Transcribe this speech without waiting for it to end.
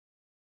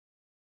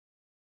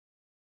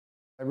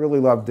I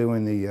really loved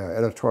doing the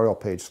editorial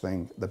page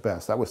thing the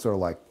best. That was sort of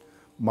like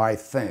my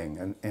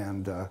thing,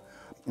 and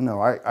you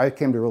know, I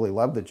came to really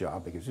love the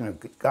job because, you know,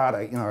 God,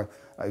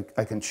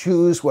 I can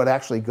choose what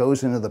actually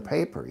goes into the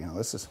paper. You know,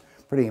 this is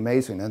pretty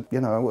amazing, and you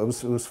know, it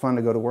was fun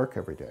to go to work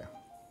every day,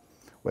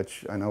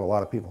 which I know a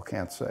lot of people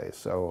can't say.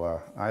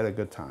 So I had a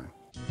good time.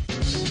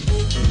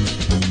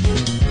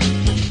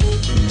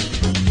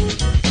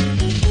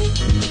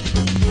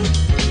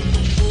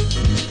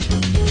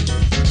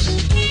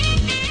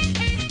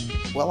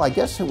 Well, I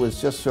guess it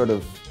was just sort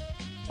of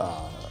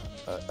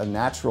a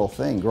natural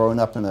thing, growing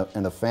up in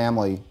a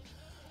family,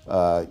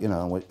 you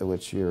know, in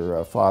which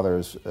your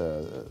father's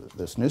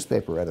this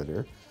newspaper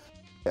editor.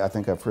 I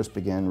think I first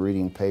began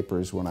reading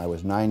papers when I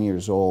was 9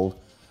 years old,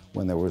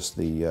 when there was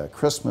the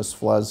Christmas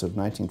floods of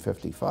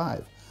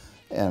 1955.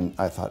 And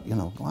I thought, you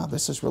know, wow,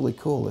 this is really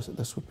cool.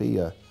 This would be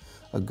a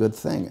good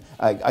thing.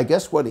 I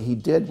guess what he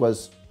did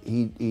was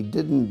he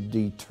didn't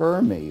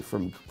deter me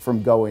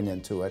from going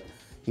into it.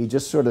 He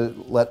just sort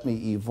of let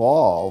me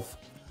evolve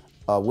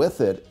with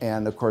it.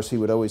 And of course, he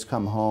would always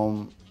come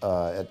home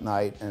at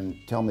night and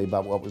tell me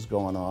about what was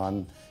going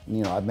on. And,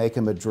 you know, I'd make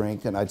him a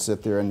drink and I'd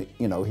sit there and,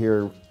 you know,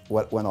 hear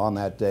what went on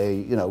that day,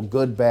 you know,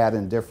 good, bad,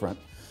 and different.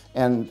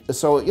 And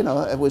so, you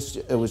know, it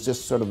was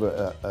just sort of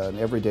an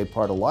everyday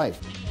part of life.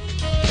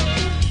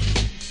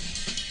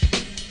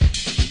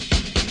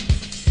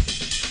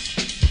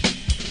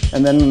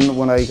 And then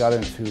when I got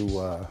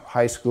into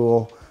high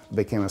school, I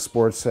became a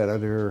sports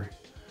editor,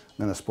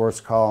 then a sports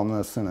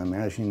columnist, and a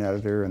managing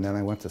editor, and then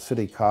I went to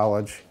City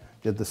College,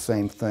 did the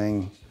same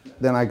thing.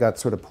 Then I got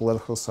sort of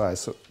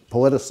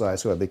politicized,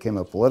 so I became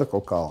a political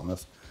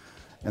columnist.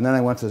 And then I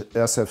went to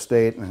SF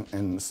State, and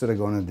instead of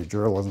going into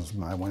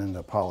journalism, I went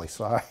into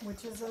poli-sci.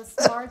 Which is a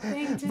smart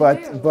thing to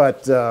do.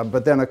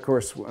 But then, of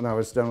course, when I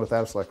was done with that,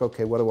 I was like,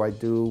 okay, what do I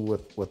do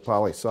with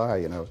poli-sci,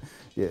 you know?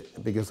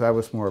 Because I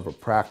was more of a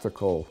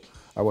practical,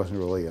 I wasn't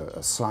really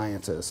a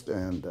scientist.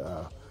 And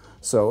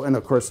and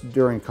of course,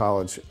 during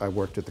college, I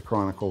worked at the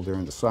Chronicle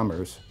during the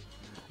summers.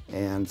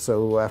 And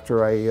so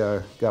after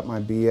I got my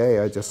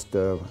BA, I just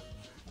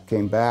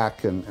came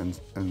back and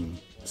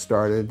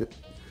started.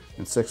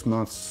 And 6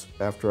 months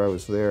after I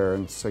was there,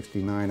 in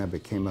 '69, I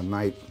became a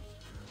night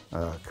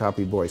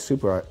copy boy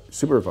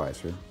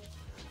supervisor,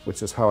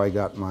 which is how I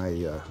got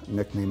my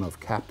nickname of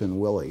Captain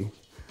Willie,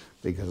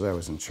 because I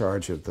was in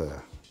charge of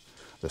the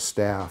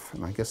staff.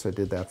 And I guess I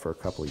did that for a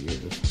couple of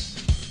years.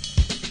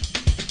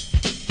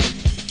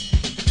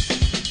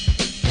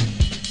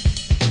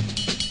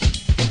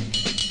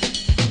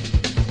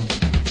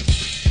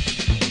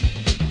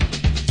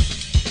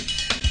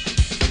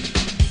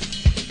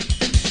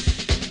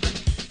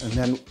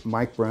 And then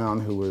Mike Brown,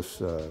 who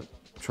was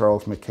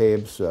Charles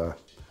McCabe's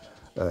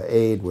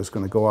aide, was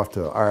going to go off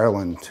to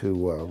Ireland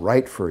to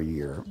write for a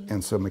year.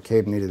 And so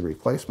McCabe needed a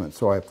replacement.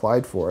 So I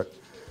applied for it.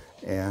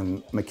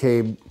 And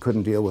McCabe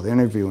couldn't deal with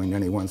interviewing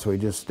anyone, so he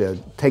just said,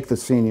 take the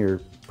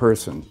senior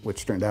person,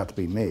 which turned out to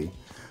be me.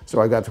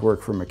 So I got to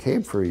work for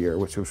McCabe for a year,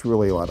 which was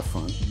really a lot of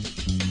fun.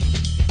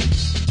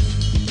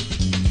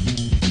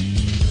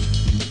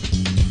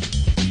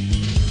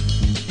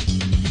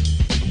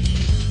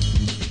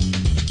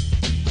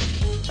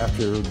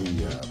 After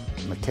the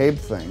McCabe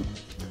thing,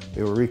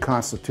 they were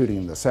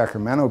reconstituting the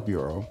Sacramento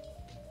Bureau.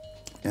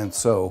 And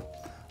so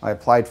I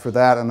applied for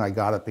that, and I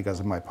got it because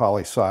of my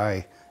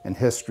poli-sci and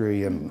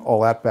history and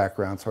all that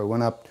background. So I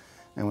went up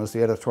and was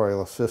the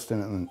editorial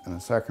assistant in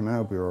the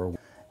Sacramento Bureau.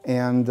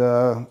 And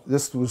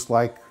this was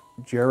like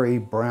Jerry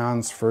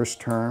Brown's first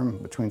term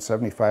between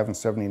 '75 and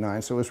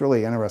 '79. So it was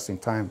really an interesting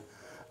time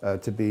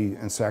to be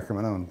in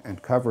Sacramento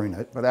and covering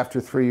it. But after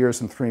 3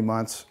 years and 3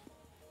 months,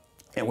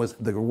 it was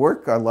the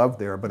work I loved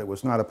there, but it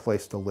was not a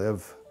place to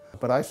live.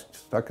 But I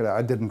stuck it out.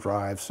 I didn't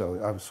drive, so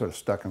I was sort of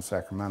stuck in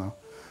Sacramento.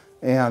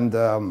 And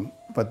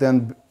but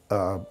then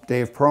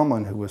Dave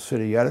Perlman, who was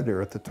city editor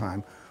at the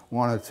time,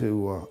 wanted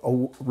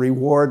to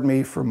reward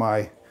me for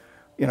my,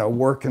 you know,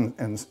 work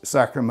in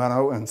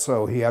Sacramento, and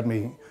so he had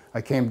me. I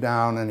came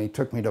down and he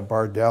took me to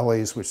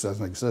Bardelli's, which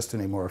doesn't exist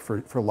anymore,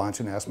 for lunch,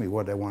 and asked me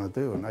what I want to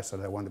do. And I said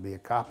I wanted to be a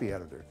copy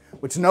editor,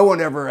 which no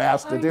one ever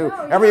asked to do.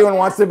 Everyone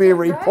wants to be a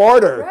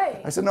reporter. Right.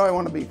 I said, no, I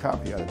want to be a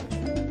copy editor.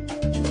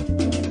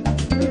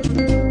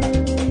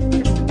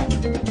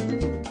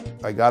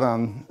 I got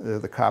on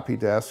the copy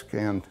desk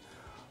and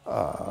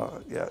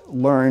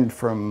learned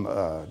from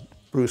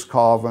Bruce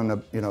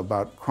Colvin, you know,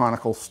 about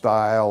Chronicle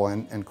style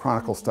and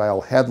Chronicle style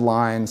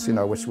headlines, you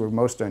know, which were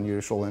most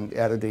unusual in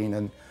editing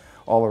and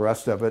all the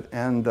rest of it.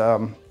 And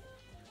that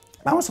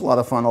was a lot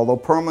of fun, although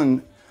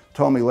Perlman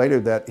told me later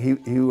that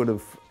he would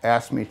have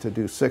asked me to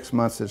do 6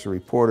 months as a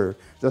reporter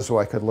just so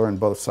I could learn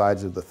both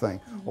sides of the thing.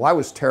 Well, I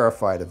was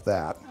terrified of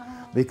that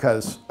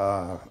because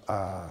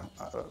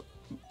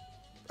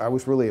I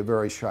was really a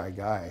very shy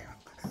guy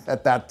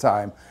at that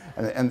time.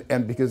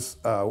 And because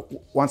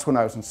once when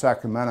I was in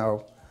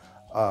Sacramento,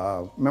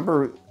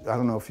 remember, I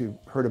don't know if you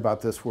heard about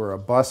this, where a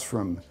bus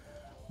from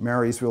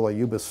Marysville or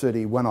Yuba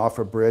City went off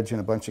a bridge and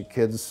a bunch of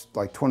kids,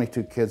 like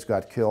 22 kids,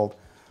 got killed.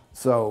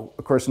 So,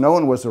 of course, no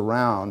one was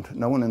around,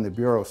 no one in the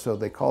bureau, so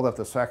they called up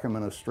the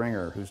Sacramento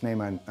stringer, whose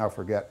name I now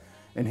forget,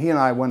 and he and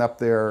I went up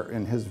there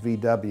in his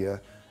VW,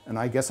 and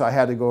I guess I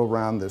had to go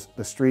around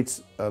the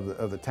streets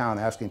of the town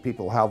asking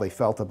people how they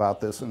felt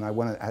about this, and I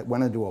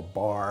went into a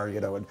bar,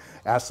 you know, and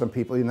asked some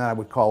people, and then I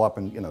would call up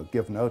and, you know,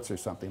 give notes or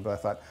something, but I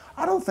thought,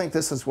 I don't think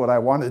this is what I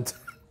wanted to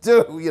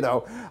do, you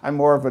know. I'm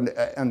more of an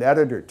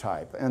editor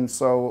type, and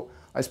so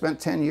I spent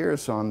 10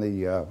 years on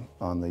the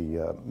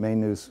main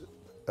news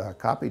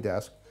copy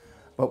desk.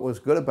 But what was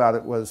good about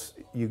it was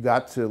you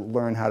got to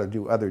learn how to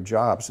do other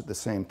jobs at the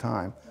same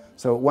time.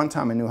 So at one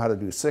time I knew how to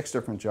do 6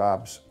 different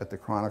jobs at the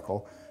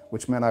Chronicle,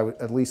 which meant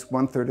at least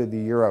 1/3 of the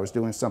year I was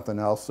doing something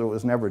else, so it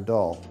was never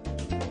dull.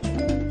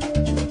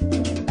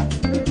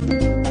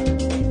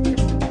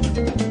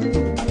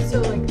 So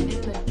like in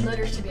the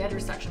letters to the editor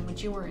section,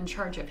 which you were in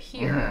charge of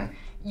here,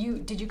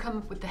 did you come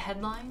up with the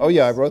headlines? Oh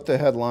yeah, I wrote the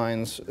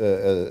headlines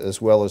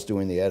as well as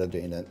doing the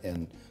editing,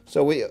 and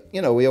so we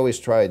always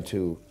tried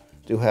to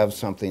have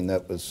something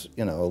that was,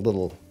 you know, a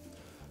little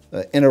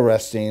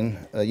interesting.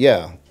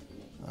 Yeah,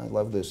 I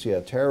love this.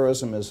 Yeah,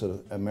 terrorism is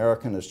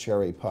American as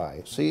cherry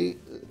pie. See,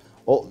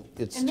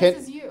 it's and this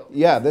is you.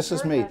 Yeah, this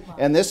is me. Headline.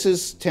 And this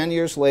is 10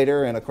 years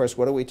later. And of course,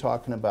 what are we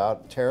talking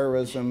about?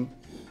 Terrorism,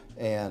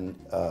 and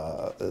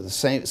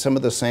some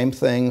of the same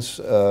things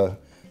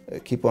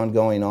keep on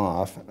going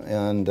off,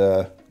 and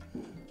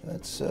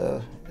it's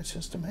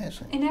just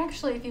amazing. And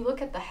actually, if you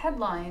look at the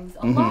headlines,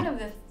 a lot of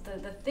the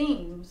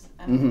themes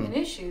and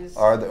issues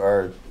Are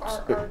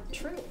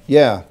true.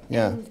 Yeah,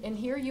 yeah. And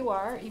here you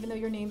are, even though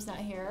your name's not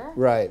here.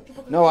 Right.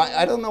 No,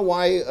 I don't know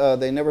why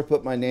they never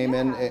put my name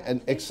in,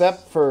 and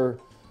except for,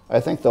 I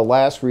think, the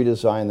last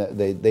redesign that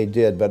they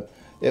did, but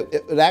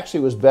it actually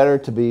was better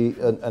to be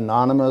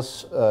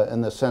anonymous in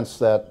the sense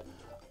that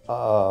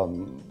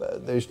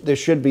there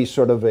should be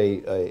sort of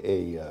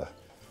a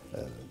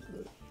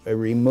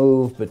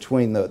remove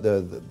between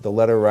the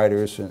letter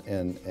writers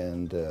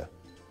and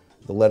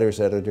the letters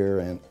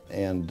editor,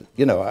 and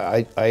you know,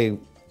 I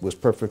was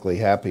perfectly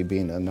happy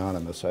being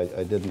anonymous.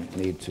 I didn't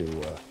need to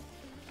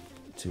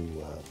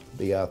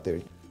be out there.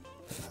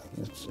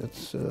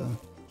 It's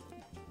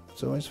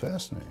always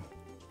fascinating.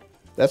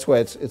 That's why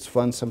it's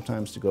fun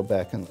sometimes to go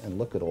back and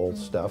look at old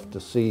stuff to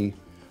see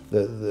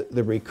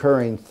the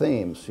recurring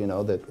themes. You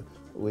know, that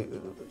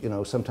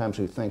sometimes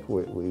we think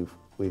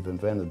we've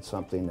invented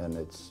something, and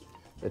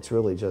it's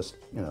really just,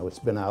 you know, it's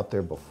been out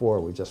there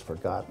before, we've just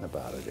forgotten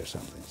about it or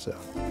something, so.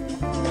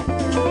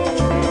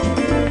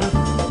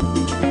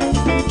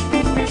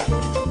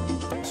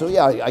 So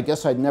yeah, I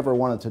guess I'd never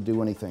wanted to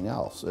do anything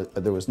else.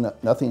 There was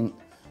nothing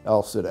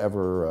else that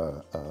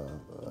ever,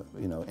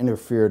 you know,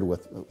 interfered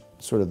with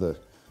sort of the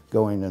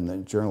going in the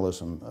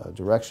journalism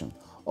direction.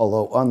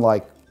 Although,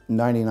 unlike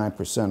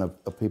 99%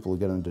 of people who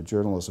get into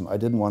journalism, I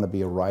didn't want to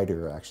be a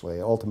writer, actually.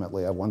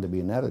 Ultimately, I wanted to be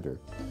an editor.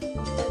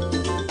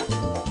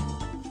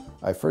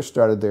 I first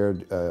started there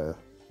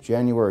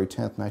January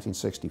 10th,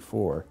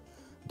 1964,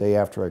 day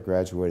after I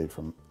graduated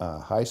from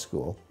high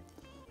school,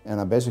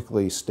 and I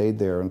basically stayed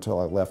there until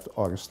I left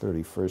August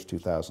 31st,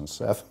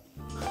 2007.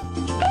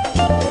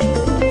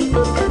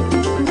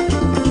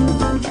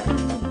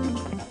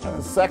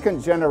 A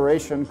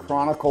second-generation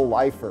Chronicle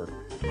lifer.